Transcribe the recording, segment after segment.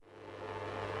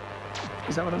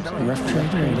Is that what I'm saying? Rough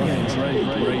Trade Radio.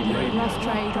 Rough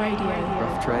Trade Radio.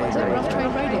 Rough Trade Is it Rough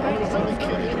Trade Radio?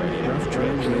 Rough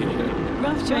Trade Radio.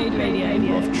 Rough Trade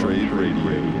Radio. Rough Trade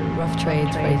Radio. Rough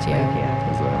Trade Radio.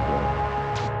 How's that?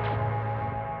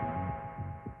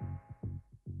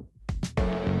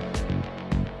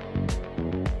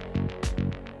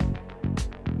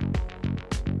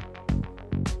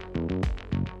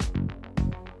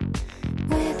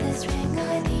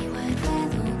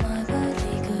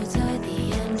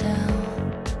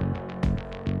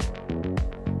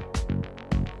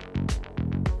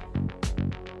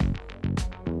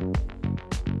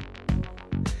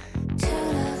 To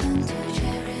love and to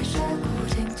cherish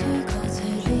according to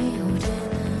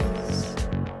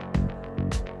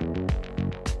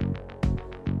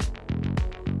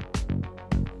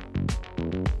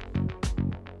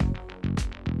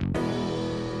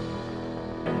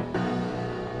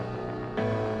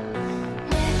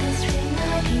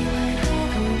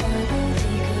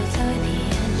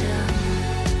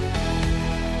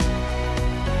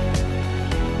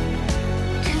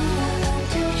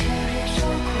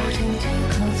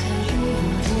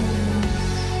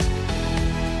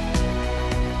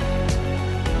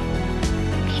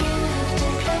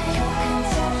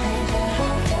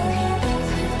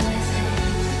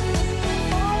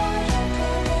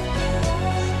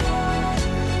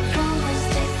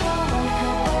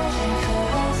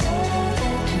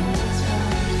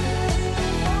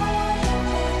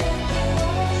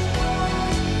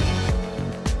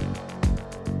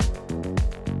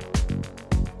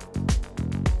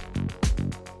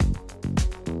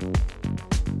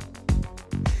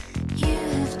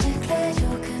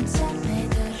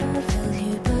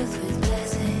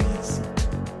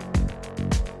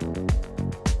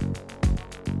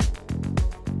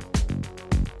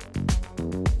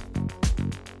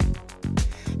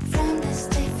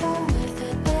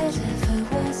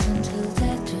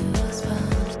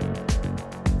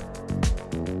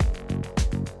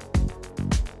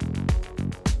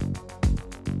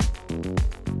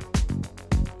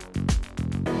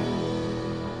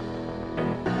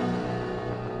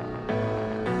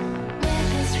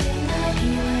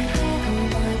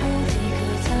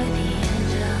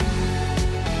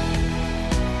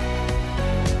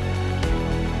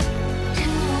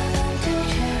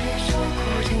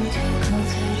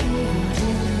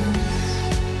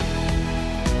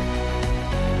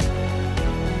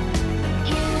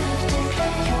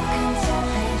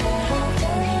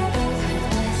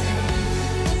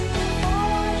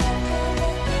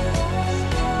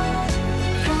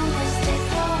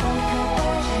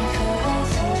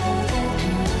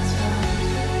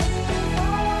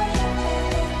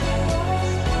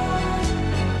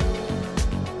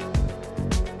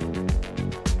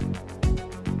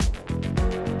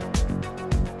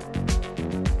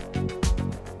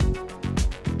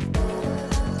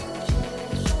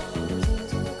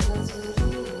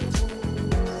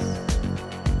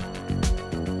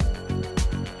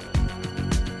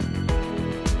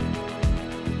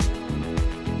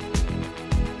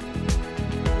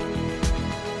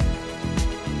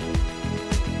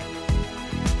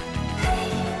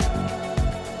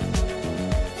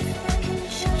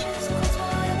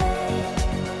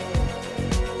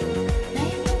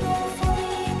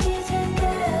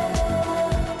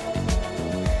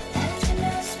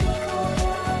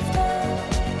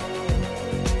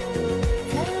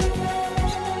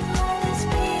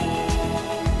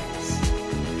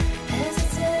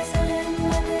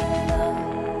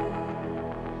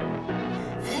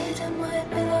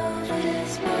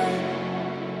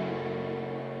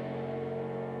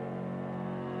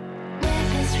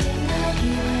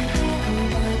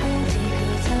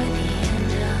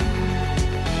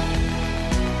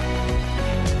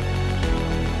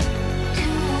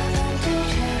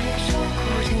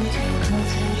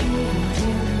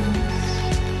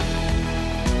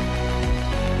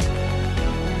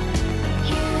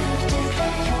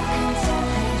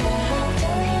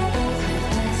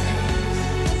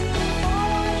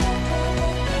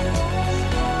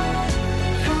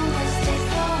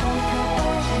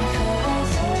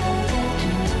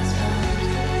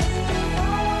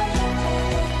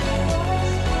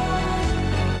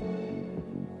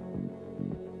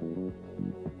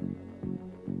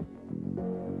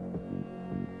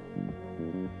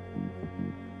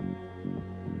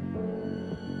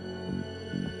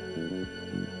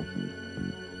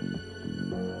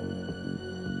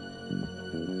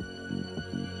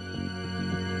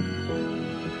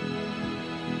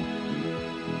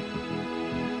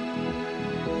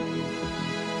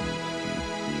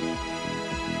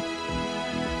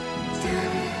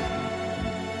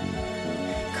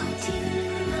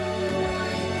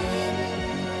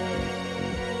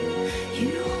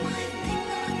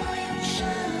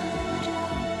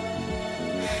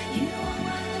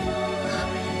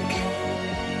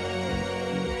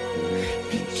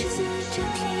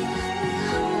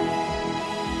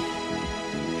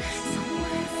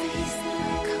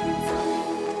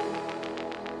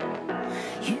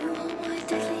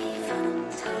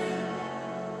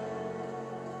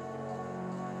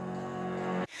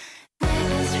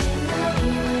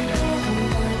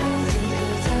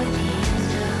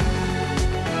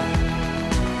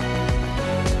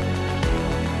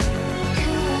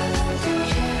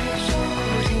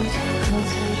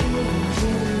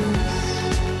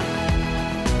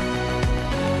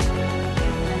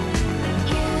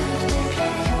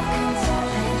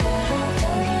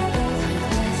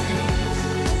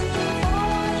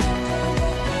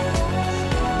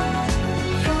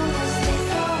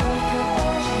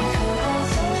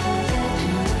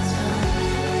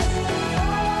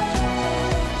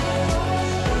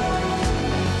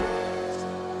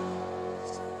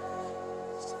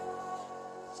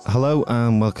Hello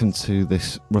and welcome to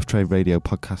this Rough Trade Radio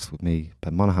podcast with me,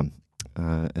 Ben Monaghan.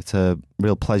 It's a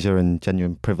real pleasure and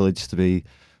genuine privilege to be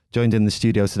joined in the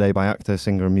studio today by actor,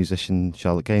 singer and musician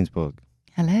Charlotte Gainsbourg.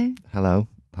 Hello. Hello.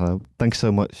 Thanks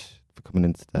so much for coming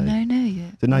in today. No, yeah.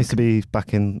 It's nice to be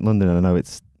back in London. I know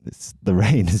it's the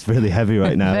rain is really heavy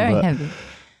right now. Very heavy.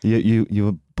 You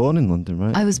were born in London,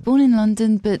 right? I was born in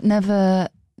London but never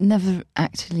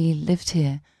actually lived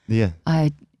here. Yeah.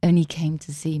 I only came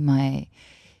to see my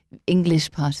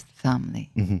English part of the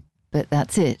family, but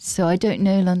that's it. So I don't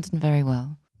know London very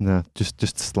well. No,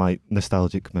 just slight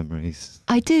nostalgic memories.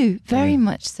 I do, very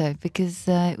much so, because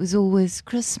it was always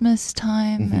Christmas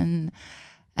time, and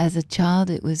as a child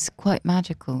it was quite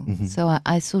magical. So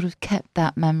I sort of kept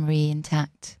that memory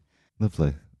intact.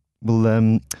 Lovely.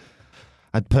 Well,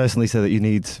 I'd personally say that you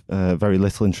need very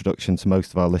little introduction to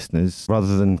most of our listeners.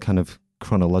 Rather than kind of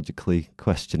chronologically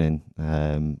questioning,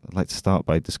 I'd like to start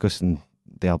by discussing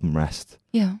the album Rest.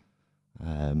 Yeah.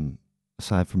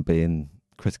 Aside from being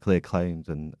critically acclaimed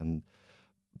and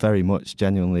very much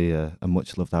genuinely a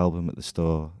much loved album at the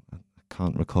store, I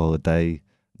can't recall a day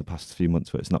the past few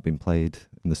months where it's not been played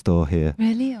in the store here.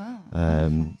 Really? Wow.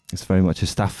 It's very much a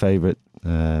staff favourite,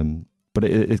 but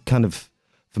it kind of,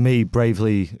 for me,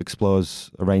 bravely explores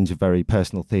a range of very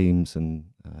personal themes and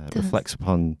reflects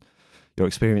upon your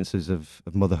experiences of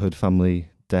motherhood, family,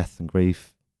 death and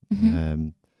grief.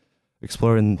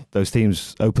 Exploring those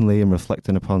themes openly and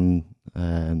reflecting upon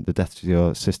the deaths of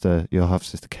your sister, your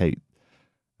half-sister Kate,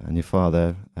 and your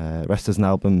father. Rest as an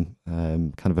album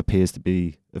kind of appears to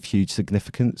be of huge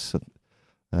significance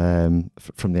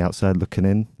from the outside looking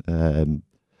in.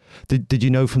 Did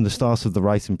you know from the start of the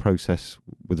writing process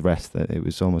with Rest that it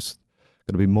was almost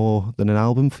going to be more than an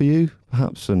album for you,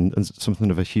 perhaps, and something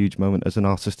of a huge moment as an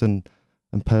artist and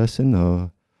person,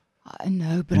 or?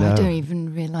 No, but I don't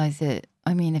even realise it.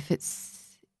 I mean, if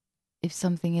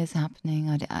something is happening,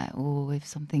 or if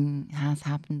something has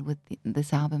happened with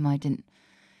this album,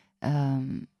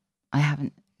 I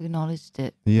haven't acknowledged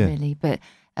it really. But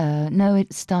no,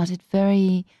 it started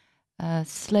very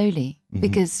slowly,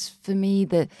 because for me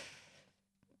the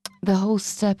whole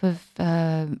step of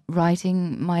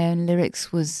writing my own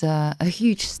lyrics was a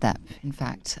huge step. In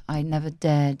fact, I never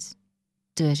dared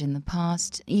do it in the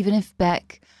past, even if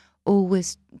Beck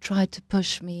always tried to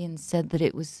push me and said that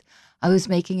I was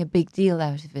making a big deal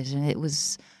out of it, and it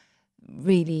was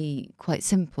really quite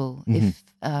simple. If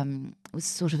it was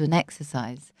sort of an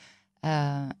exercise,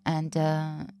 and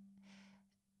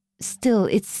still,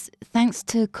 it's thanks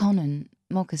to Conan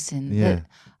Moccasin that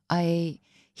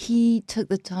he took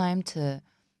the time to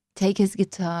take his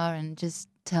guitar and just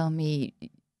tell me,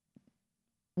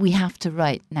 we have to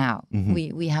write now.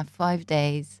 We have 5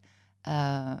 days.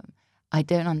 I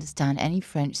don't understand any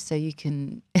French, so you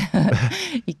can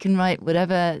you can write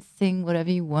whatever, sing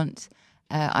whatever you want.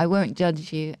 I won't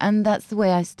judge you, and that's the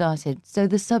way I started. So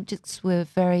the subjects were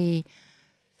very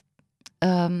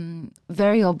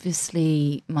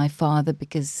obviously my father,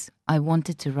 because I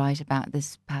wanted to write about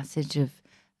this passage of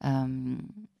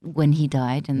when he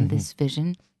died and this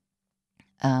vision.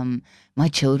 My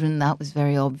children, that was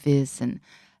very obvious, and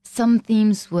some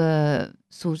themes were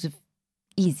sort of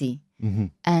easy.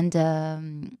 And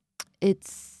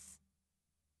it's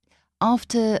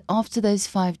after those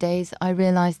 5 days, I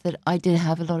realized that I did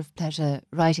have a lot of pleasure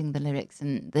writing the lyrics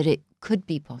and that it could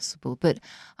be possible, but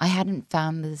I hadn't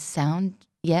found the sound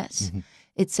yet.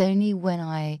 It's only when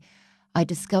I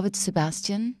discovered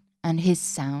Sebastian and his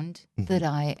sound that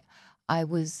I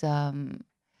was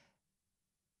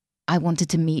I wanted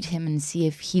to meet him and see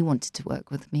if he wanted to work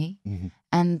with me.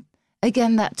 And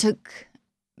again, that took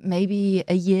maybe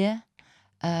a year.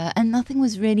 And nothing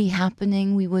was really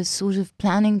happening. We were sort of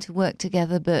planning to work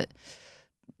together, but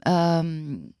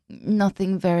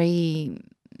nothing very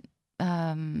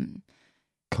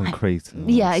concrete. or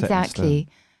Yeah, set in stone. exactly.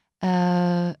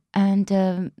 And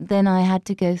then I had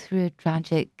to go through a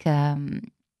tragic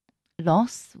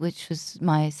loss, which was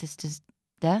my sister's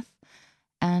death.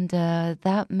 And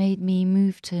that made me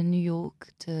move to New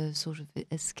York to sort of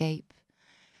escape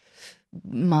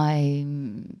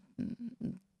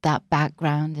that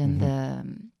background and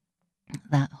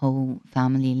that whole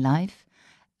family life.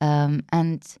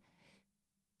 And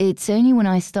it's only when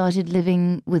I started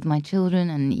living with my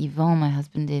children and Yvon, my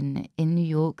husband, in New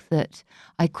York, that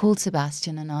I called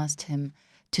Sebastian and asked him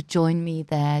to join me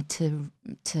there to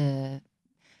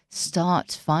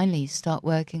finally start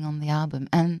working on the album.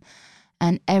 And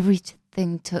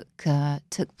everything took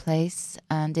place,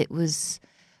 and it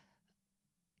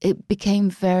became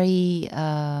very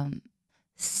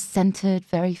centered,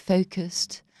 very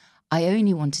focused. I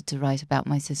only wanted to write about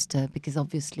my sister because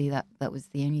obviously that was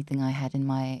the only thing I had in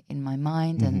my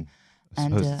mind, and I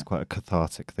suppose it's quite a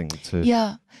cathartic thing to.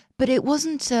 yeah, but it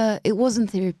wasn't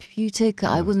therapeutic.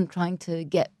 I wasn't trying to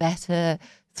get better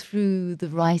through the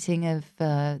writing of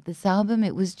this album.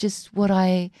 It was just what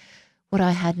I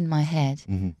had in my head,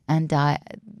 and I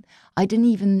didn't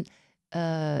even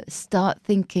start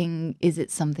thinking, is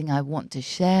it something I want to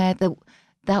share?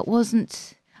 That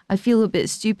wasn't. I feel a bit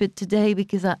stupid today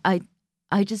because I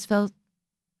just felt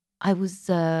I was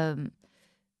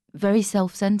very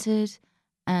self-centered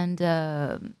and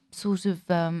sort of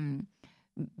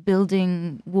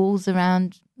building walls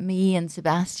around me and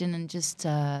Sebastian, and just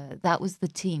that was the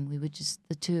team. We were just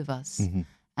the two of us,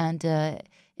 and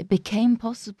it became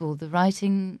possible. The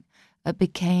writing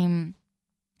became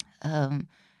a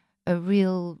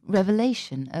real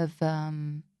revelation of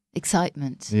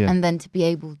excitement, and then to be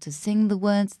able to sing the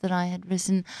words that I had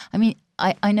written. I mean,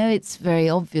 I know it's very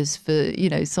obvious for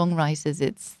songwriters.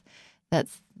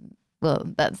 That's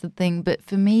the thing. But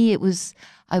for me,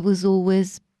 I was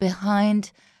always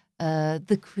behind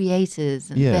the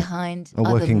creators and behind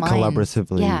other working minds.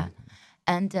 collaboratively. Yeah,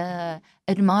 and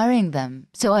admiring them.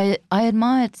 So I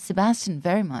admired Sebastian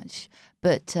very much,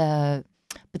 but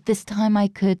this time I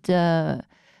could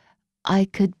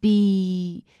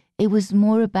be. It was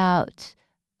more about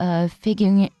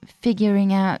figuring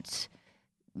out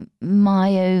my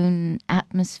own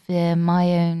atmosphere,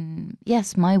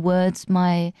 my words,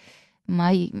 my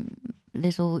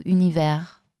little univers.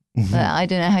 I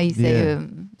don't know how you say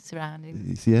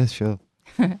surroundings. Yeah, sure.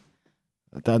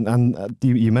 and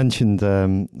you mentioned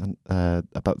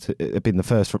about it being the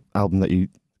first album that you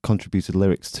contributed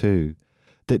lyrics to.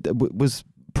 Was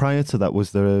prior to that,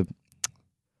 was there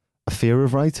a fear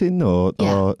of writing or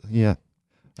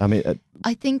I mean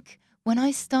I think when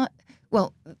I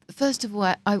first of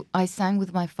all I sang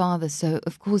with my father, so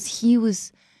of course he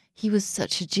was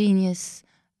such a genius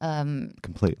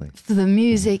completely for the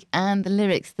music and the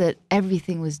lyrics, that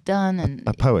everything was done, and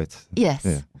a poet. Yes.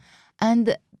 Yeah.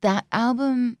 And that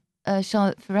album,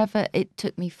 Charlotte Forever, it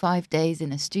took me 5 days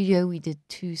in a studio. We did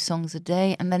 2 songs a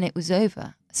day, and then it was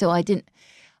over. So I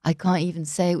can't even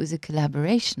say it was a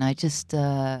collaboration. I just,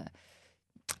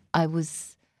 I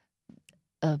was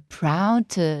proud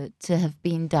to have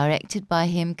been directed by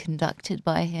him, conducted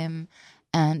by him,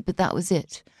 but that was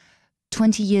it.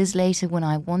 20 years later, when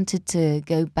I wanted to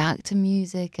go back to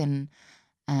music and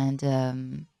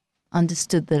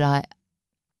understood that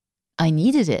I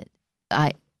needed it,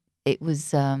 it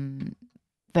was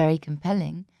very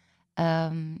compelling.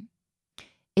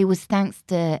 It was thanks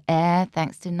to Air,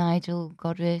 thanks to Nigel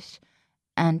Godrich,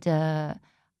 and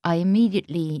I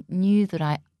immediately knew that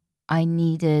I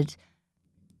needed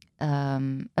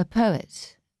a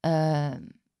poet, a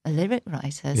lyric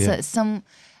writer, so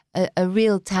a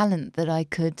real talent that I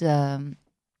could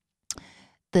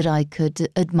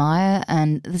admire,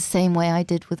 and the same way I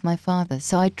did with my father.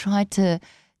 So I tried to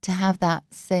have that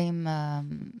same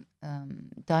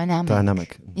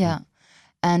dynamic. Yeah,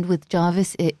 and with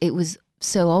Jarvis, it was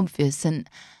so obvious and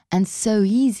so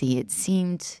easy. It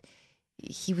seemed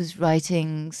he was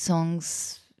writing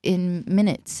songs in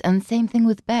minutes, and same thing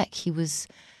with Beck. He was,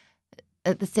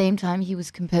 at the same time, he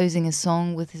was composing a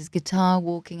song with his guitar,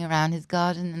 walking around his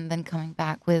garden, and then coming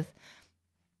back with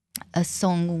a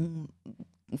song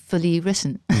fully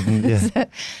written.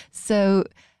 So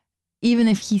even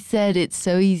if he said it's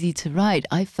so easy to write,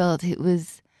 I felt it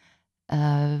was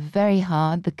very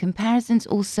hard. The comparisons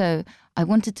also, I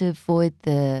wanted to avoid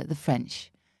the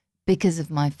French because of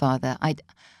my father.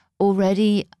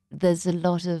 There's a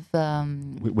lot of...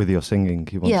 with your singing,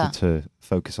 you wanted to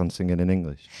focus on singing in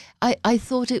English. I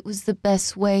thought it was the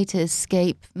best way to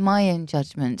escape my own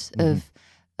judgment of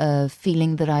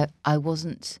feeling that I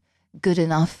wasn't good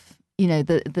enough,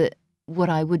 that what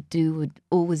I would do would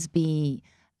always be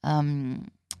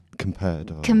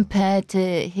compared? Or? compared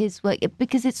to his work,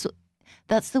 because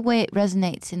that's the way it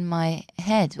resonates in my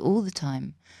head all the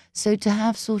time. So to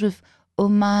have sort of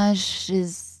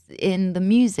homages in the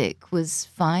music was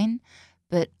fine,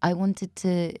 but I wanted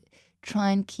to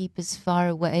try and keep as far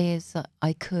away as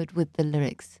I could with the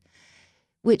lyrics,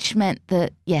 which meant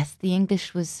that, yes, the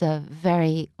English was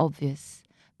very obvious.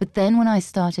 But then when I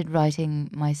started writing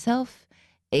myself,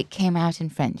 it came out in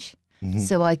French.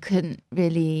 So I couldn't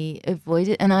really avoid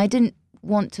it. And I didn't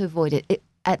want to avoid it.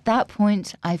 At that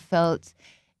point, I felt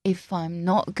if I'm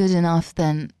not good enough,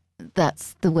 then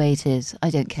that's the way it is.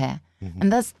 I don't care.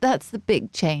 And that's the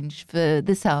big change for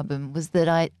this album, was that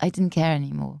I didn't care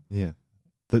anymore. Yeah.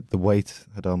 The weight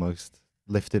had almost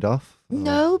lifted off? Or?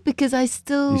 No, because I You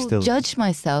still still- judge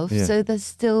myself. Yeah. So there's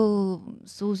still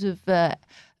sort of a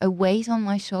weight on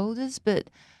my shoulders, but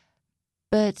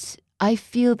I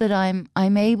feel that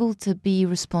I'm able to be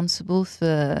responsible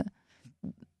for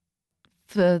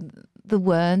the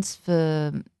words,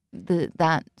 for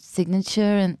that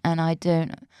signature, and I'm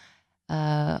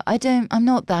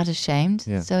not that ashamed.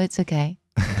 Yeah. So it's okay.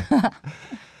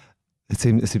 It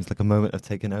seems like a moment of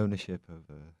taking ownership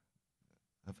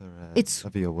It's-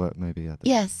 over your work, maybe. I don't-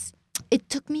 Yes, it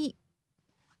took me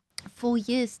 4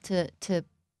 years to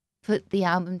put the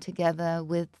album together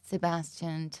with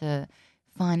Sebastian, to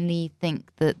finally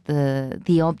think that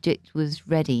the object was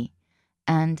ready,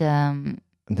 and And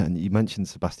then you mentioned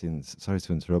Sebastian's. Sorry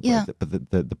to interrupt, Yeah. but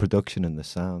the production and the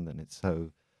sound, and it's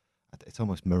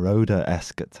almost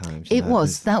Marauder-esque at times. you it know,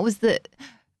 was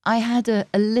I had a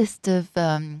list of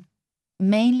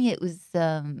mainly it was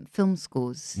film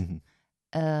scores Mhm.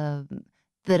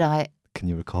 that I Can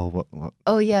you recall what films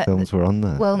films were on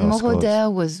there? well, or scores?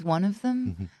 Moroder was one of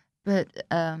them, Mhm. but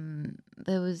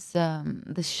there was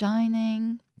The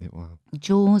Shining, Yeah, wow.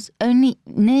 Jaws, only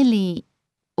nearly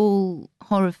all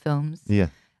horror films. Yeah,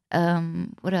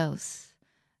 What else?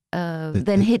 The-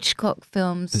 Then the- Hitchcock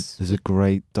films. there's a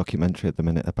great documentary at the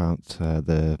minute about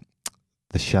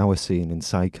the shower scene in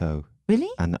Psycho, Really?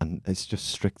 and it's just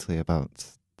strictly about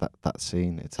that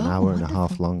scene. It's an Oh, hour and a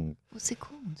half wonderful. long. What's it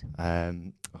called?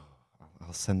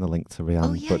 I'll send the link to Rian,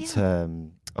 Oh, yeah, but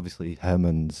obviously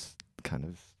Herman's kind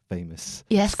of famous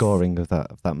Yes. scoring of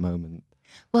that moment.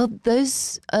 Well,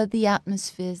 those are the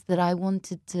atmospheres that I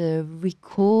wanted to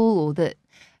recall, or that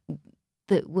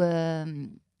were.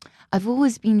 I've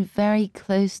always been very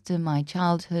close to my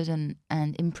childhood and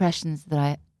impressions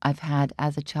that I've had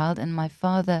as a child, and my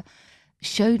father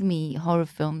showed me horror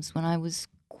films when I was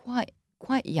quite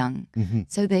young, Mhm.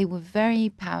 so they were very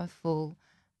powerful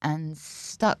and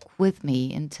stuck with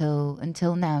me until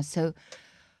now. So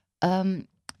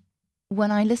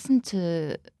when I listened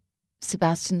to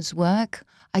Sebastian's work,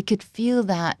 I could feel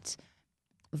that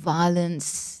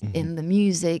violence Mhm. in the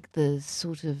music, the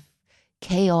sort of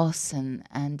chaos and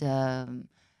the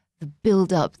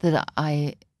build up that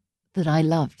I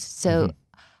loved. So Mhm.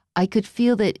 I could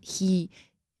feel that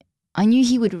I knew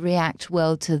he would react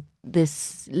well to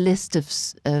this list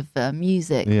of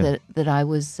music Yeah. that I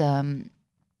was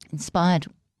inspired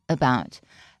about.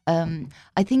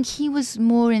 I think he was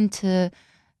more into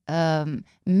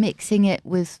mixing it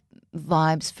with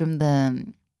vibes from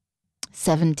the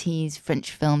 70s,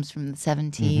 French films from the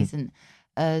 70s. And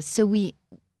so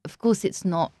of course, it's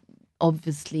not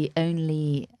obviously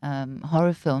only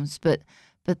horror films, but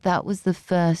that was the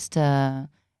first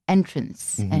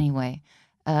entrance anyway.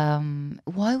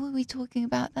 Why were we talking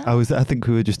about that? I think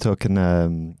we were just talking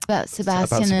About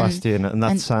Sebastian. about Sebastian and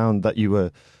that and- sound that you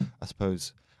were, I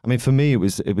suppose. I mean, for me, it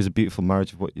was a beautiful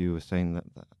marriage of what you were saying, that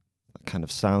kind of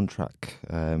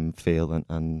soundtrack feel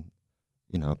and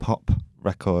a pop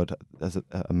record as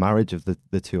a marriage of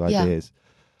the two Yeah. ideas.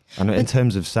 And in But-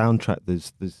 terms of soundtrack,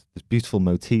 there's beautiful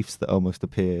motifs that almost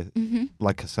appear Mhm.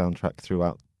 like a soundtrack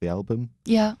throughout the album.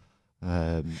 Yeah.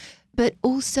 But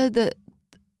also the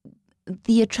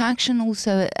attraction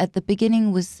also at the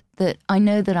beginning was that I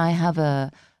know that I have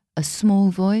a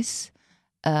small voice.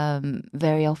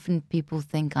 Very often people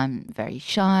think I'm very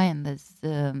shy, and there's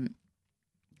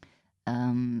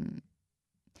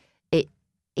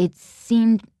it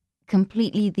seemed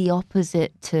completely the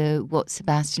opposite to what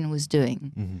Sebastian was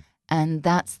doing. Mhm. And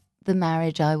that's the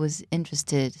marriage I was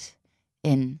interested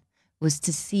in, was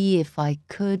to see if I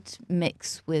could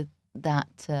mix with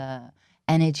that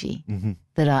energy Mhm.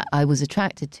 that I was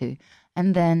attracted to.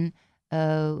 And then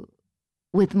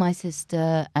with my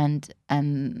sister and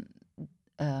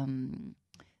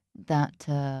that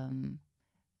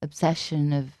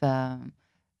obsession of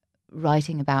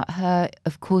writing about her,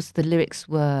 of course the lyrics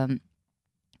were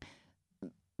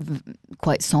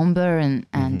quite somber and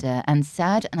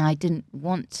sad, and I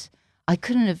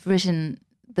couldn't have written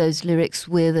those lyrics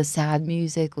with a sad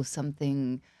music or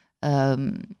something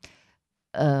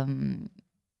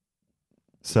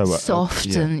So soft,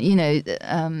 yeah.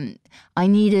 and I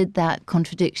needed that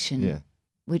contradiction, Yeah.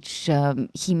 which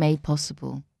he made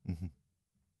possible. Mm-hmm.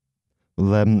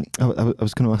 Well, I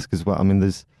was going to ask as well. I mean,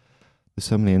 there's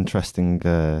so many interesting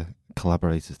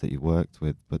collaborators that you worked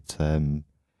with, but I mean,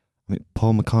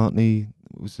 Paul McCartney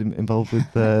was involved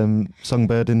with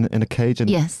Songbird in a Cage, and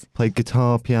Yes, played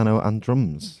guitar, piano, and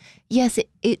drums. yes,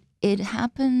 it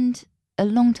happened a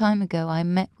long time ago. I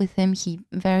met with him. He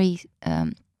very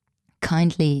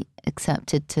kindly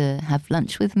accepted to have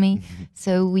lunch with me.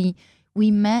 So we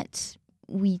met,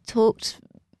 we talked,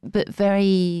 but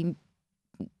very,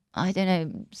 I don't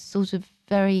know, sort of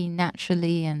very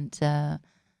naturally, and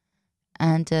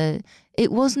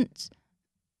it wasn't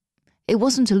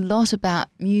a lot about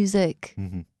music.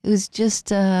 Mm-hmm. It was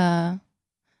just I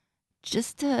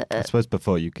suppose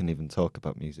before you can even talk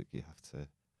about music, you have to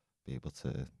be able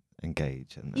to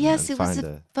engage and yes, and it was find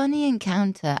a funny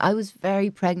encounter. I was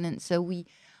very pregnant, so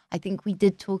I think we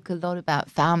did talk a lot about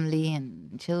family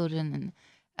and children,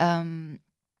 and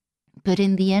but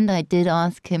in the end, I did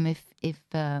ask him if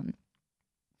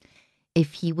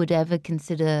he would ever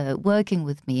consider working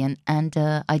with me, and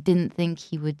I didn't think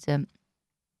he would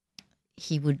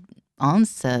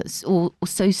answer or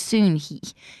so soon.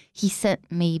 He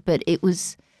sent me, but it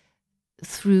was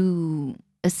through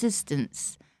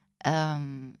assistance.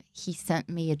 He sent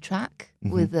me a track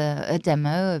Mhm. with a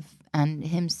demo and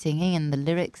him singing and the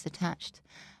lyrics attached,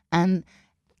 and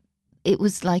it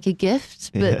was like a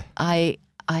gift. But Yeah.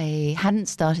 I hadn't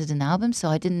started an album, so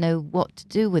I didn't know what to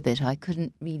do with it. I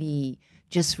couldn't really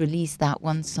just release that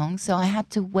one song, so I had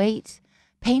to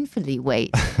painfully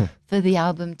wait for the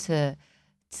album to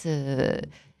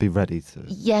Be ready to.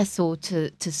 yes, or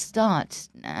to start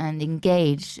and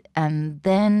engage. And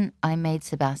then I made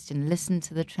Sebastian listen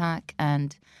to the track,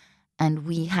 and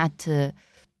we had to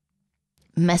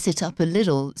mess it up a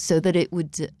little so that it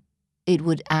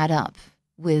would add up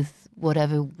with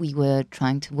whatever we were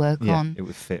trying to work Yeah, on, it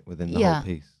would fit within the Yeah. whole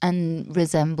piece. and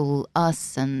resemble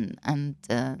us and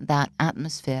that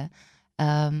atmosphere.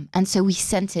 And so we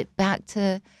sent it back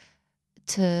to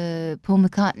Paul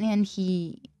McCartney, and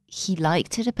he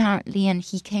liked it apparently, and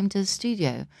he came to the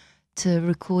studio to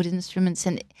record instruments.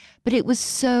 But it was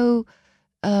so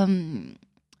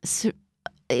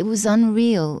it was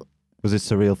unreal. Was it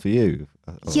surreal for you?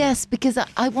 Or- Yes, because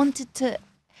I wanted to.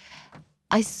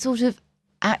 I sort of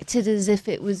acted as if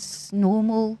it was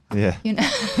normal, Yeah.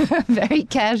 very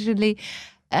casually,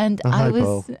 and Oh, I hi, was,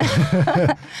 Paul.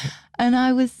 and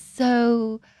I was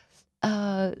so,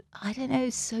 I don't know,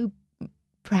 so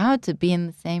proud to be in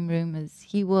the same room as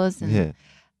he was. And Yeah.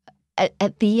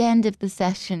 at the end of the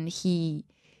session,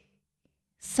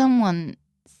 someone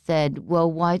said,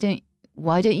 "Well, why don't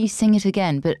you sing it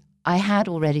again?" But I had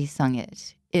already sung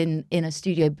it in a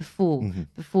studio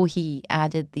before he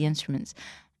added the instruments,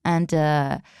 and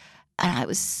I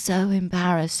was so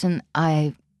embarrassed, and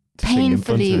I Sing in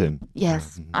front of painfully, him.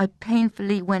 yes, Mhm. I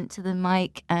painfully went to the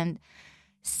mic and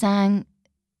sang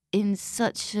in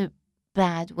such a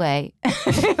bad way.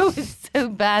 It was so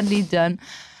badly done,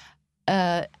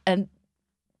 and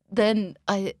then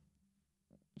I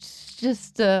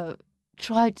just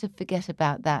tried to forget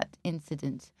about that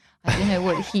incident. I don't know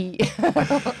what he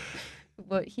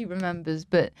what he remembers,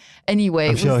 but anyway,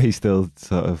 I'm it sure was, he still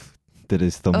sort of did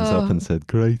his thumbs up and said,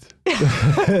 "Great."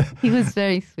 he was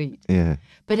very sweet. Yeah.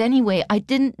 But anyway, I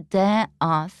didn't dare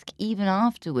ask even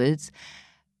afterwards,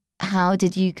 how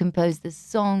did you compose this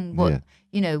song? What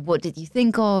Yeah. What did you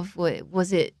think of?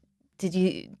 Was it? Did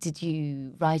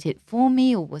you write it for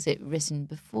me, or was it written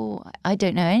before? I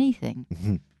don't know anything.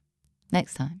 Mhm.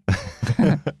 Next time.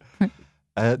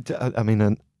 I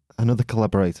mean, another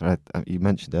collaborator you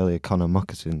mentioned earlier, Connor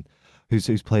Moccasin,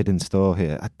 who's played in store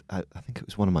here. I think it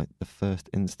was one of the first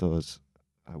in-stores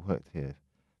I worked here,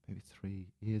 maybe 3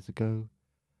 years ago.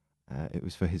 It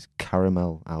was for his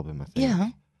Caramel album, I think. Yeah.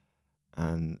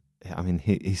 And I mean,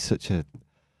 he's such a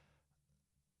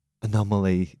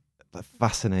anomaly, a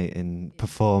fascinating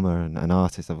performer and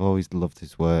artist. I've always loved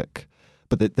his work,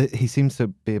 but he seems to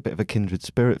be a bit of a kindred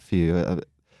spirit for you.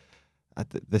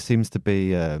 There seems to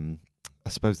be, I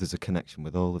suppose, there's a connection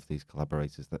with all of these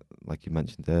collaborators that, like you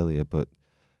mentioned earlier. But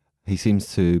he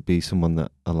seems to be someone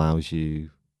that allows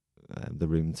you the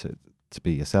room to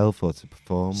be yourself or to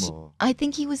perform. Or I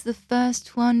think he was the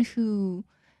first one who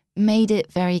made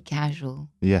it very casual.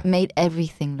 yeah, Made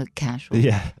everything look casual.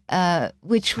 yeah,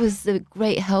 Which was a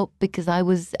great help, because I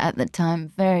was at the time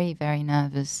very, very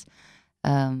nervous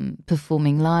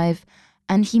performing live.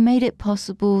 And he made it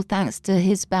possible, thanks to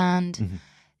his band, Mhm.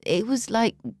 it was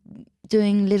like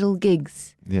doing little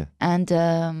gigs, Yeah. and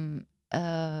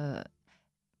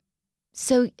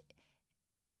so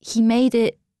he made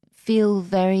it feel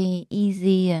very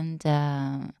easy,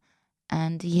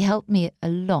 and he helped me a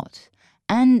lot.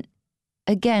 And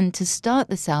again, to start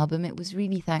this album, it was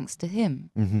really thanks to him,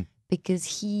 Mm-hmm.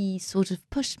 because he sort of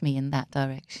pushed me in that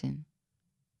direction.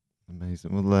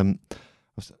 Amazing. Well, I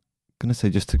was going to say,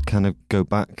 just to kind of go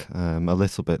back a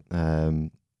little bit,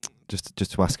 just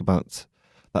to ask about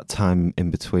that time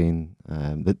in between,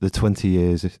 the 20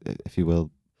 years, if you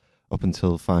will, up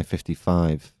until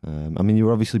 555. I mean, you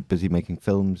were obviously busy making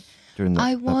films during that,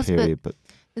 I was, that period, but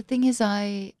The thing is,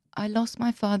 I lost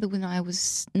my father when I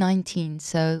was 19,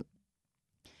 so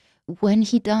when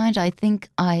he died, I think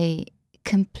I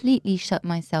completely shut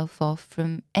myself off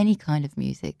from any kind of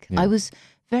music. Yeah. I was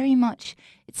very much,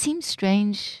 it seems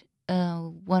strange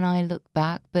when I look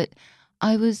back, but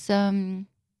I was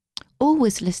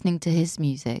always listening to his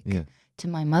music, yeah, to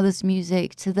my mother's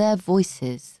music, to their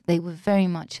voices. They were very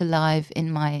much alive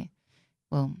in my,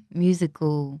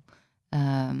 musical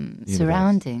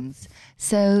surroundings.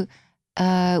 So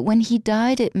when he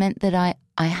died, it meant that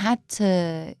I had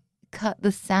to cut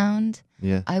the sound.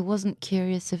 yeah, I wasn't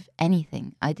curious of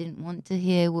anything. I didn't want to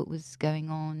hear what was going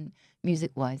on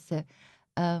music-wise. So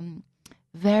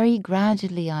very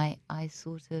gradually, I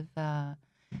sort of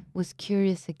was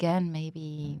curious again,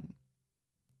 maybe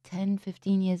 10,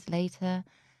 15 years later.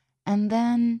 And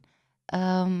then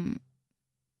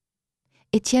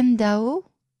Etienne Dao,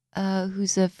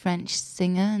 who's a French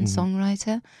singer and Mhm.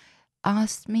 songwriter,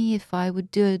 asked me if I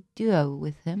would do a duo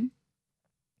with him.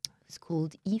 It's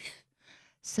called Yves.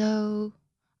 So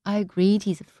I agreed.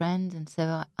 He's a friend, and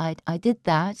so I did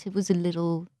that. It was a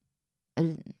little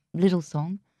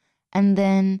song, and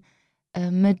then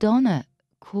Madonna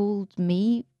called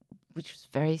me, which was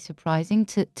very surprising,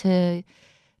 to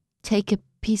take a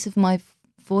piece of my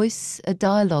voice, a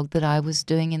dialogue that I was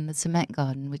doing in The Cement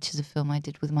Garden, which is a film I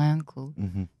did with my uncle.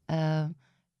 mm-hmm.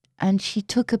 And she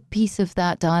took a piece of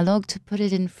that dialogue to put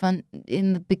it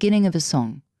in the beginning of a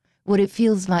song, what it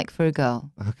feels like for a girl.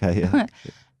 Okay, yeah,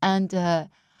 And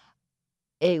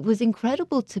it was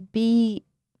incredible to be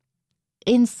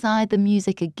inside the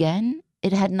music again.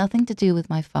 It had nothing to do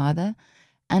with my father.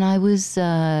 And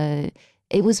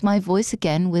it was my voice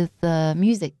again with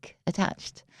music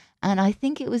attached. And I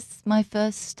think it was my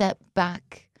first step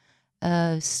back,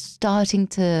 starting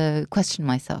to question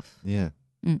myself. yeah.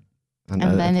 Mm.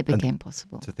 And then it became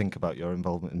possible. To think about your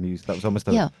involvement in music, that was almost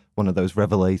Yeah. one of those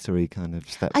revelatory kind of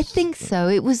steps. I think so.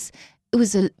 It was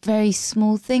a very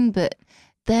small thing, but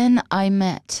then I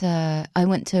went to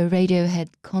a Radiohead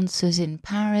concert in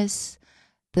Paris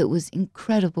that was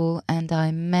incredible, and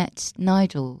I met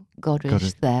Nigel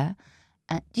Godrich there.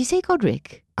 Do you say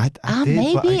Godrich? I did,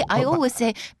 maybe. but I always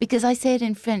say, because I say it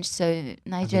in French, so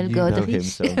Nigel you Godrich. know him,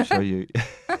 so I'm sure you.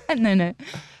 No.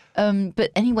 But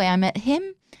anyway, I met him,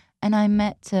 and I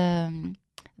met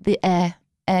the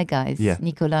Air guys, Yeah.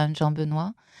 Nicolas and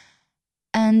Jean-Benoit.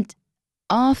 And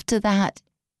after that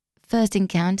first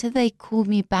encounter, they called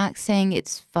me back saying,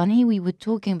 "It's funny, we were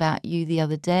talking about you the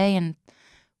other day, and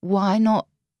why not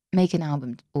make an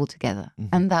album all together?" Mhm.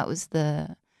 And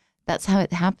that's how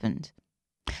it happened.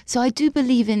 So I do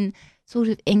believe in sort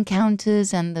of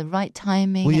encounters and the right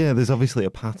timing. Well, and- yeah, there's obviously a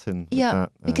pattern. with yeah,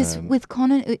 that, because with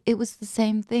Conan, it was the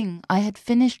same thing. I had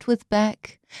finished with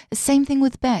Beck. The same thing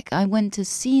with Beck. I went to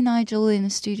see Nigel in a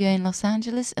studio in Los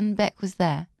Angeles, and Beck was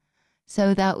there.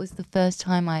 So that was the first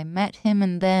time I met him,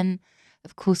 and then,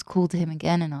 of course, called him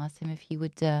again and asked him if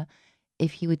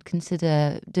he would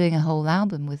consider doing a whole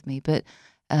album with me. But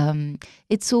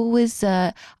it's always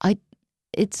I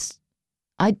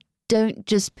don't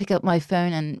just pick up my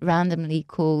phone and randomly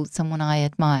call someone I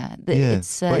admire. Yeah,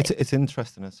 It's it's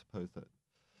interesting, I suppose, that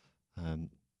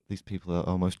these people are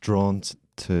almost drawn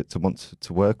to want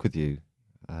to work with you.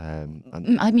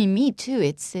 And I mean, me too.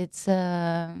 It's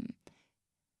I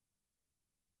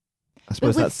but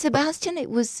suppose with that's Sebastian,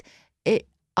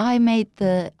 I made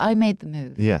the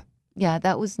move. yeah, Yeah,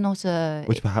 that was not a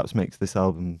which perhaps makes this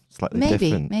album slightly maybe,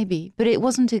 different. but it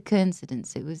wasn't a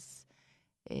coincidence. It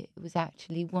was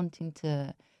actually wanting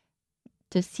to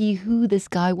see who this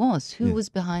guy was, who Yeah. was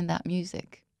behind that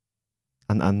music.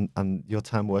 And your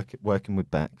time working with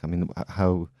Beck, I mean,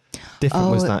 how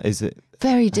different was Oh, that? Is it?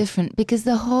 Very different, because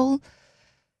that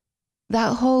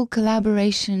whole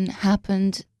collaboration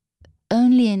happened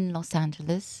only in Los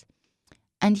Angeles,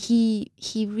 and he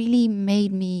really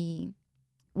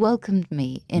welcomed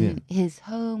me in his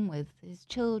home with his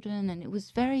children, and it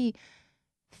was very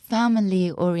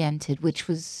family oriented, which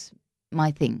was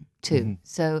my thing too. Mhm.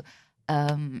 So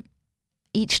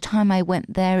each time I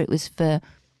went there, it was for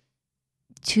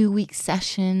 2-week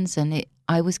sessions, and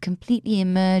I was completely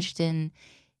immersed in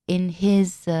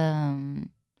his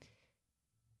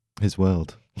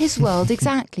world. his world,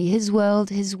 exactly, his world,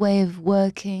 his way of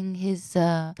working, his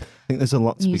I think there's a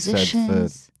lot to be said for.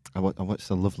 musicians. I watched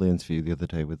a lovely interview the other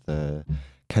day with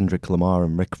Kendrick Lamar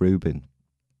and Rick Rubin,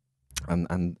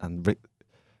 and Rick,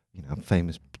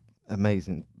 famous,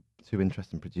 amazing, two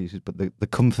interesting producers. But the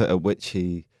comfort at which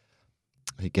he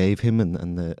gave him,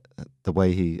 and the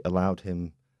way he allowed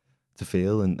him to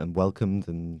feel and welcomed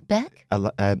and Beck?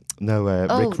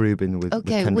 Rick Rubin with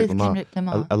Kendrick Lamar, Kendrick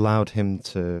Lamar. allowed him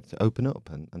to open up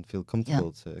and feel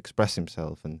comfortable to express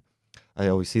himself. And I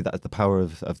always see that as the power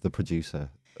of the producer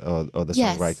or the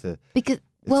Yes, songwriter. because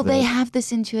It's they the- have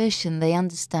this intuition. They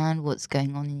understand what's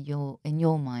going on in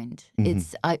your mind.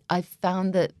 Mhm. I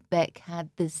found that Beck had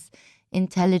this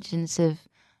intelligence of,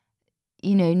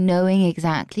 knowing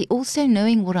exactly, also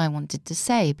knowing what I wanted to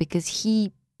say, because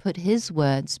he put his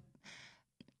words.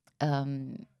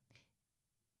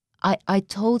 I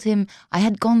told him I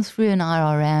had gone through an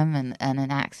IRM and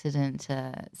an accident,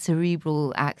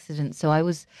 cerebral accident, so I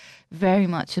was very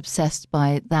much obsessed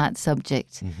by that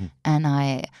subject, and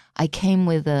I came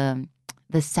with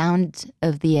the sound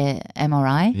of the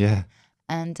MRI, Yeah.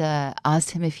 and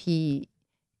asked him if he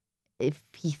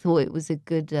thought it was a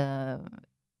good,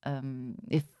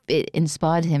 if it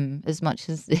inspired him as much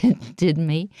as it did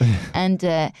me,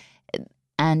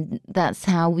 and that's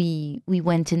how we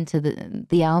went into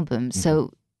the album.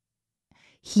 So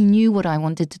he knew what I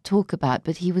wanted to talk about,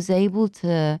 but he was able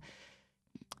to.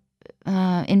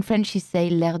 In French, you say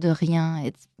l'air de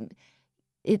rien.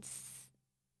 It's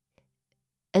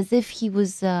as if he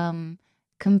was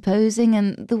composing,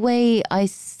 and the way I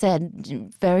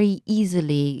said, very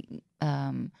easily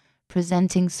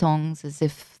presenting songs as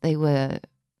if they were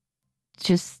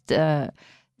just.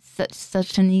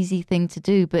 Such an easy thing to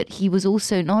do, but he was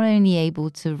also not only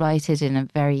able to write it in a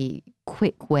very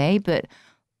quick way, but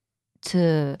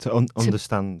to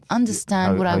understand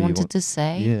what I how you wanted want- to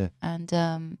say, Yeah. and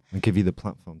and give you the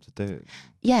platform to do it.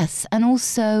 yes, and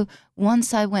also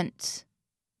once I went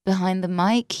behind the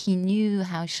mic, he knew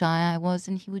how shy I was,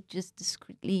 and he would just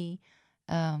discreetly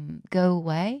go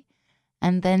away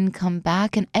and then come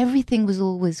back, and everything was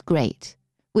always great.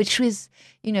 Which was,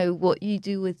 what you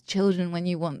do with children when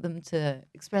you want them to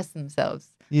express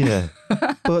themselves. Yeah,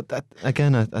 but that,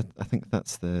 again, I think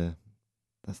that's the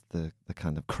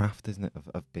kind of craft, isn't it,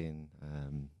 of being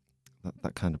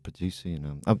that kind of producer.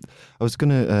 I was going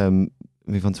to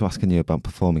move on to asking you about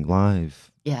performing live.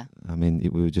 Yeah. I mean,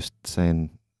 we were just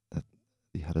saying that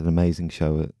you had an amazing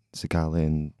show at Cigale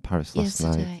in Paris last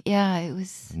night. Yesterday, yeah, it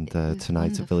was. And it was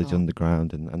tonight at Village wonderful.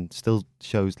 Underground, and still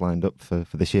shows lined up for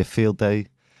this year. Field Day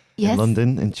Yes. in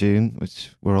London in June,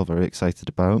 which we're all very excited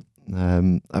about.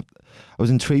 I was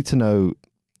intrigued to know,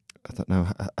 I don't know,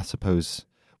 I suppose,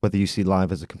 whether you see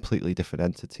live as a completely different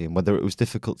entity, and whether it was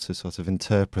difficult to sort of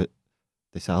interpret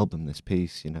this album, this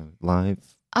piece,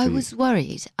 live. I for you. was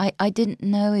worried. I didn't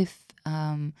know if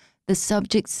the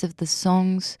subjects of the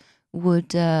songs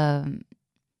would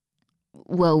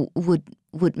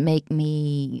would make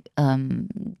me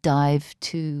dive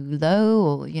too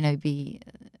low, or be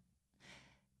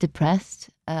depressed.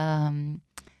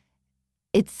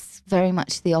 It's very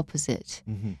much the opposite,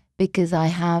 Mhm. because I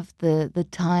have the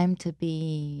time to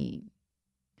be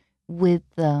with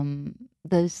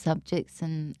those subjects,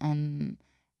 and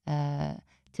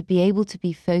to be able to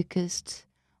be focused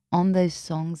on those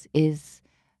songs is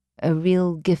a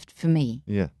real gift for me.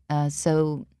 Yeah.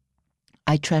 So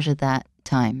I treasure that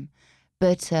time,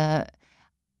 but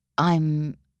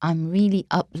I'm really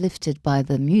uplifted by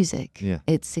the music. Yeah.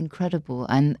 It's incredible,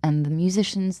 and the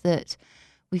musicians that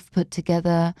we've put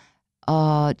together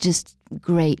are just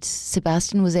great.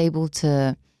 Sebastian was able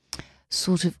to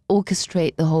sort of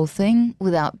orchestrate the whole thing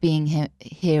without being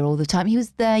here all the time. He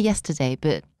was there yesterday,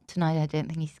 but tonight I don't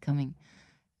think he's coming.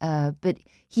 But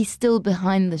he's still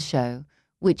behind the show,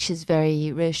 which is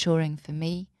very reassuring for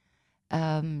me.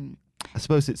 I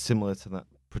suppose it's similar to that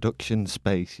production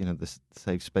space, the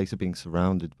safe space of being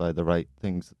surrounded by the right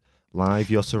things. Live,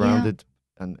 you're surrounded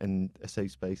and in a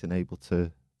safe space and able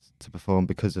to perform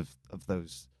because of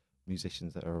those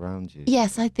musicians that are around you.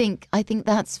 Yes, I think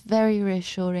that's very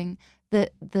reassuring.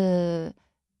 That the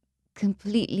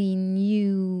completely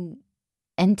new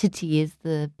entity is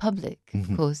the public, of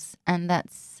Mhm. course, and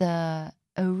that's a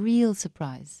real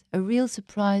surprise. A real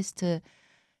surprise to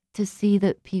see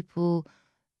that people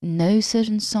know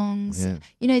certain songs. Yeah.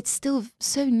 It's still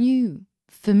so new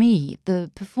for me.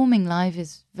 The performing live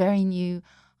is very new.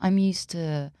 I'm used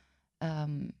to.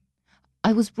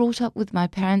 I was brought up with my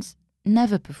parents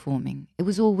never performing. It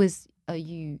was always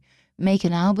you make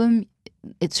an album,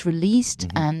 it's released,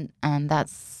 and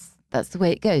that's the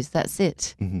way it goes. That's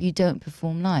it. You don't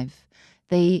perform live.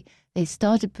 They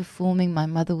started performing. My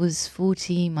mother was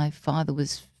 40, my father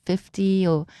was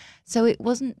 50, so it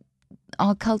wasn't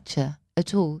our culture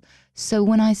at all. So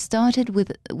when I started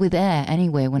with Air,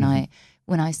 anyway, when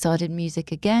I started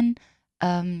music again,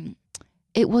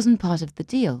 it wasn't part of the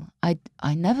deal.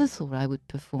 I never thought I would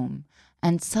perform,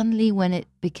 and suddenly when it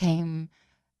became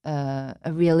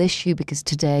a real issue, because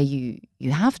today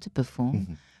you have to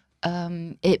perform,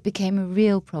 it became a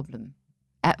real problem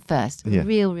at first, a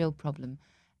real problem.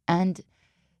 And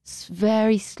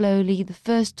very slowly, the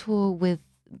first tour with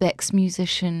Beck's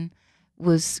musician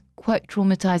was quite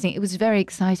traumatizing. It was very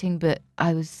exciting, but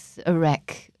I was a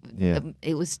wreck. Yeah.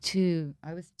 I was too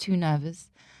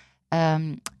nervous.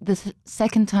 The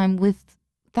second time,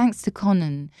 thanks to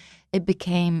Conan, it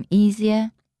became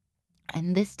easier.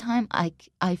 And this time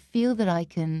I feel that I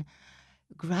can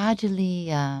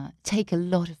gradually take a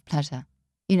lot of pleasure.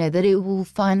 That it will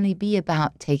finally be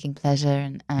about taking pleasure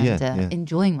and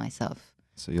enjoying myself.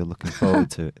 So you're looking forward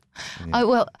to it.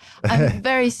 Yeah. I'm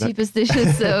very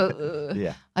superstitious, so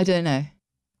I don't know.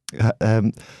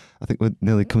 I think we're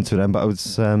nearly come to an end, but I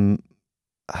was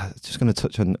just going to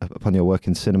touch upon your work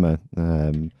in cinema.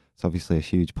 It's obviously a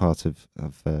huge part of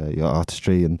your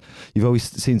artistry, and you've always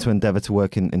seemed to endeavour to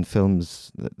work in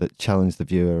films that challenge the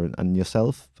viewer and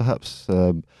yourself, perhaps.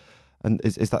 And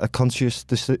is that a conscious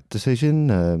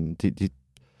decision? Do you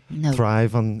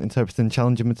thrive on interpreting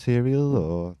challenging material,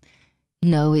 or?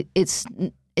 No, it's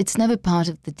never part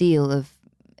of the deal of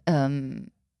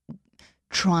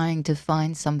trying to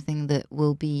find something that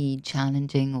will be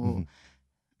challenging or.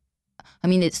 I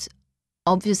mean, it's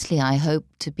obviously I hope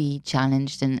to be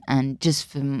challenged and just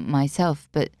for myself,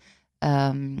 but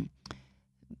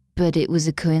it was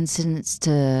a coincidence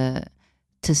to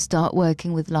start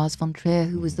working with Lars von Trier,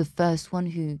 who was the first one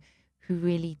who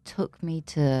really took me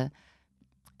to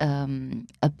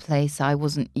a place I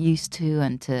wasn't used to,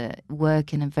 and to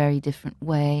work in a very different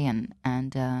way, and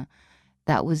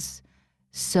that was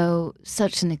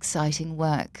such an exciting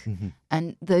work.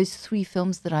 And those 3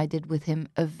 films that I did with him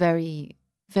are very,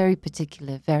 very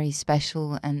particular, very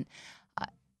special,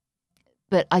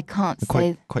 but I can't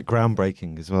say quite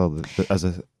groundbreaking as well. As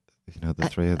the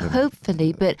 3 of them.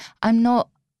 Hopefully, but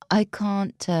I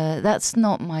can't. That's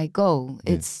not my goal.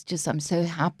 Yeah. It's just I'm so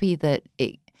happy that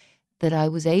I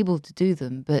was able to do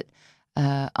them. But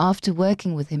after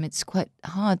working with him, it's quite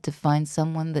hard to find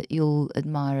someone that you'll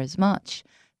admire as much,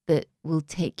 that will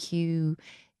take you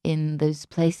in those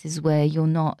places where you're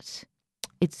not.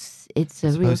 It's a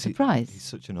real surprise. He's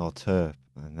such an auteur,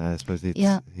 and I suppose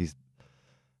he's.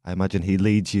 I imagine he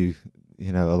leads you,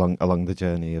 along the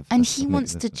journey of. And he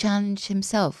wants to challenge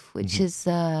himself, which is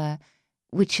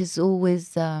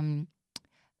always. I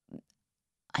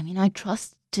mean, I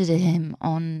trusted him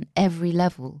on every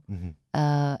level,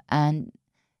 and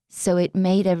so it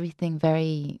made everything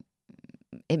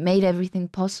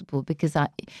possible, because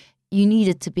you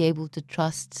needed to be able to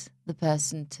trust the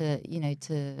person to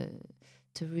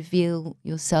reveal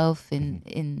yourself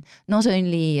in not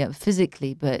only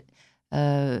physically, but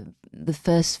the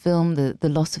first film, the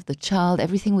loss of the child,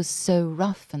 everything was so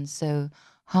rough and so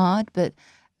hard, but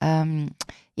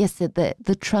yes,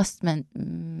 the trust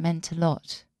meant a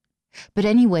lot. But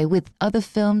anyway, with other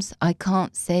films, I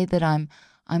can't say that I'm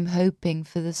hoping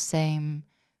for the same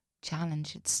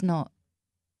challenge. It's not,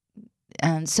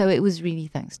 and so it was really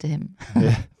thanks to him.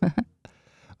 Yeah.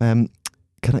 Can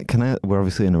I? We're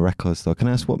obviously in a record store. Can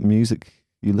I ask what music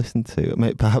you listen to?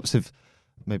 Perhaps if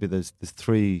maybe there's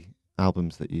 3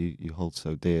 albums that you hold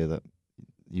so dear that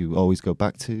you always go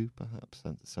back to. Perhaps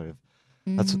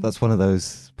that's one of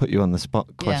those put you on the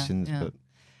spot questions. Yeah. But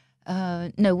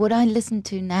no, what I listen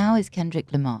to now is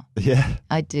Kendrick Lamar. Yeah,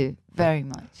 I do very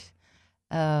much,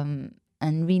 and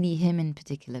really him in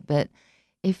particular. But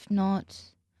if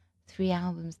not, 3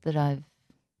 albums that I've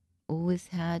always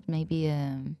had, maybe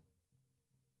a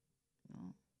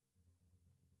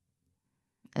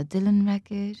Dylan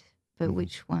record, but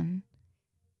which one?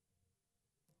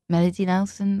 Melody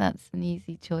Nelson, that's an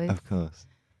easy choice. Of course.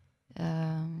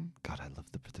 God, I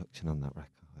love the production on that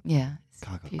record. Yeah, it's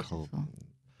Cargo beautiful. Cult,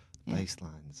 bass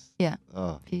lines. Yeah,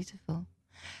 oh, beautiful.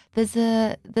 There's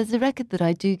a record that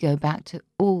I do go back to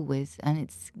always, and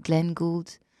it's Glenn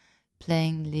Gould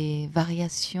playing Les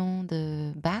Variations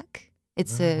de Bach.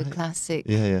 It's a classic.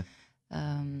 Yeah.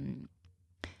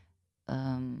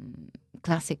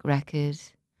 Classic record,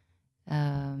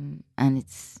 and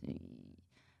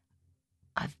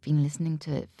I've been listening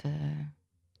to it for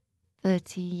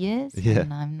 30 years,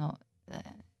 and I'm not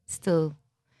still,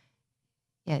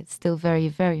 it's still very,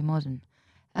 very modern.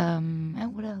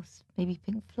 And what else? Maybe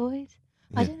Pink Floyd?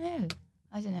 I Yeah. don't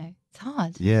know. It's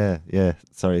hard. Yeah.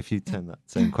 Sorry, if you turn that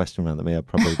same question around at me, I'd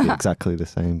probably be exactly the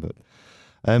same. But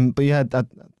yeah, I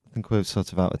think we're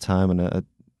sort of out of time, and I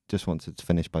just wanted to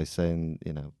finish by saying,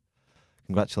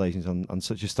 congratulations on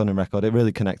such a stunning record. It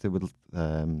really connected with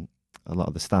a lot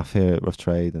of the staff here at Rough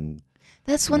Trade, and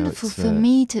That's you know, wonderful it's, for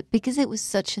me because it was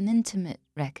such an intimate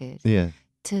record. yeah,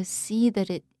 To see that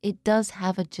it does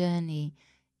have a journey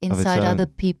its inside own. other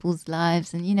people's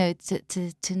lives, and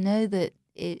to know that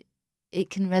it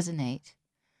can resonate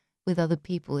with other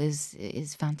people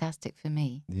is fantastic for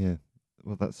me. yeah.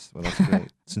 Well, that's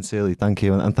great. Sincerely, thank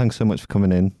you, and thanks so much for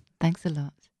coming in. Thanks a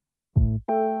lot.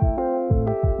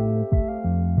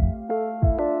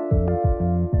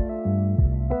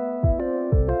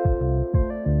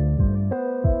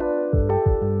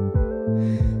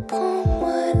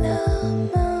 Prends-moi la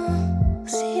main,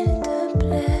 s'il te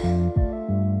plaît.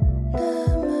 Ne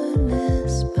me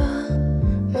laisse pas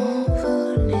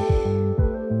m'envoler.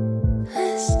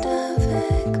 Reste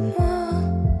avec moi,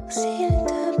 s'il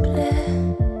te plaît.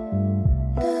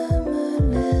 Ne me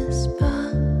laisse pas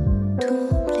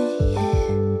t'oublier.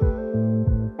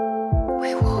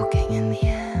 We're walking in the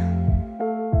air.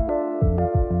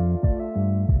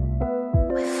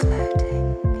 We're floating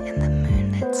in the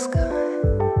moonlit sky.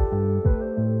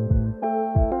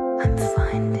 I'm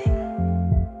finding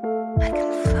I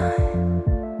can fly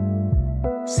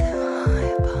so high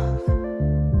above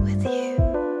with you.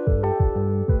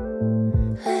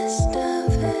 Reste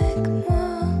avec moi,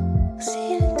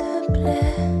 s'il te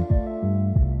plaît.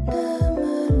 Ne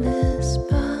me laisse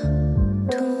pas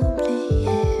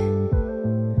t'oublier.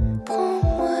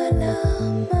 Prends-moi la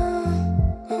main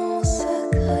en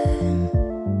secret.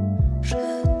 Je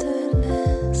te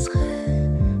laisserai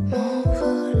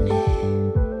m'envoler.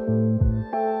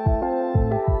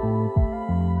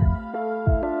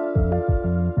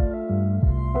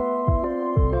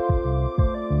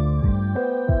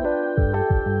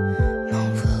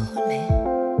 M'envoler,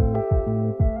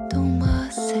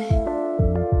 t'embrasser,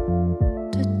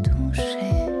 te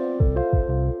toucher,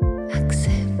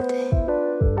 accepter,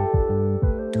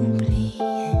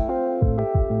 t'oublier.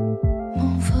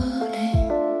 M'envoler,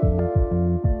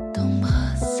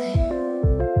 t'embrasser,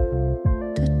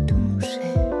 te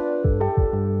toucher.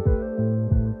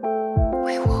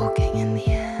 We're walking in the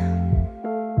air,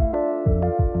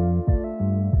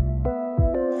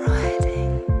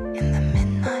 riding in the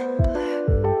midnight blue.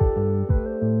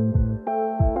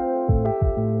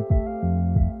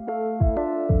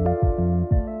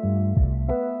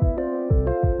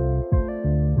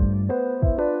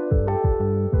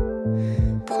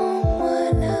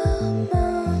 Prends-moi la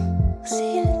main,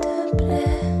 s'il te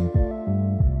plaît.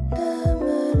 Ne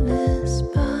me laisse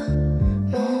pas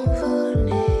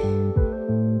m'envoler.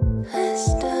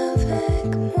 Reste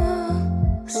avec moi,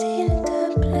 s'il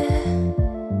te plaît.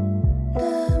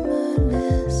 Ne me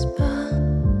laisse pas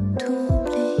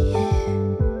t'oublier.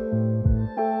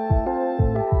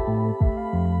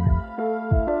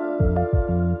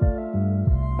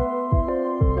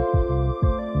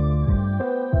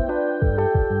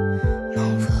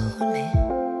 M'envoler,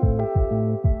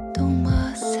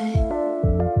 t'embrasser,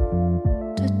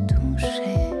 te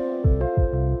toucher,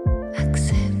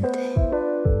 accepter,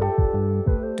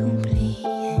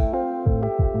 t'oublier.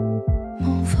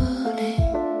 M'envoler,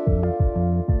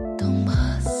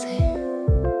 t'embrasser,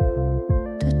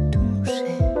 te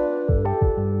toucher.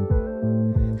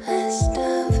 Reste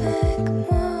avec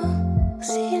moi,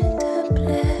 s'il te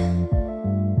plaît.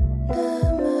 Ne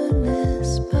me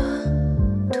laisse pas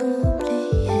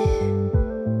t'oublier.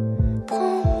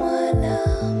 Prends-moi la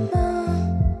main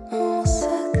en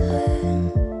secret.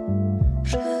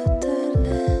 Je te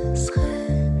laisserai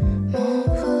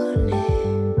m'envoler.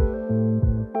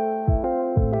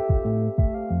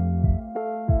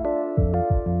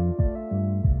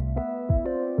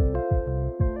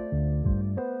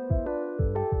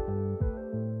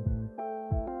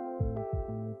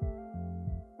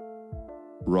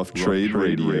 Rough Trade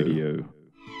Radio.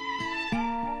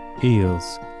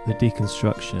 Eels, The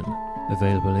Deconstruction,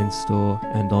 available in store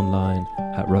and online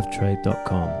at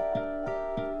roughtrade.com.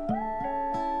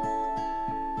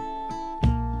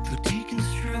 The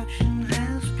deconstruction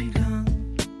has begun.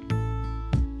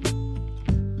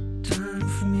 Time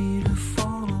for me to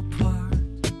fall apart.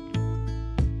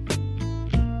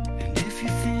 And if you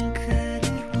think that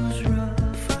it was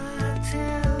rough, I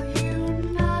tell you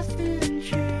nothing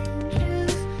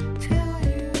changes till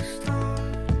you start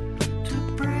to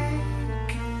break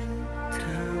it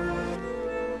down.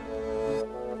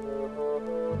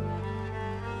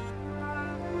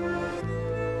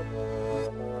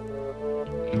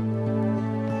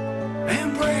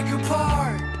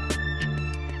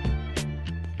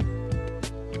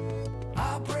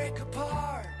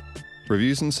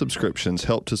 Reviews and subscriptions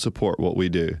help to support what we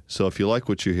do, so if you like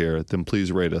what you hear, then please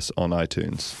rate us on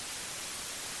iTunes.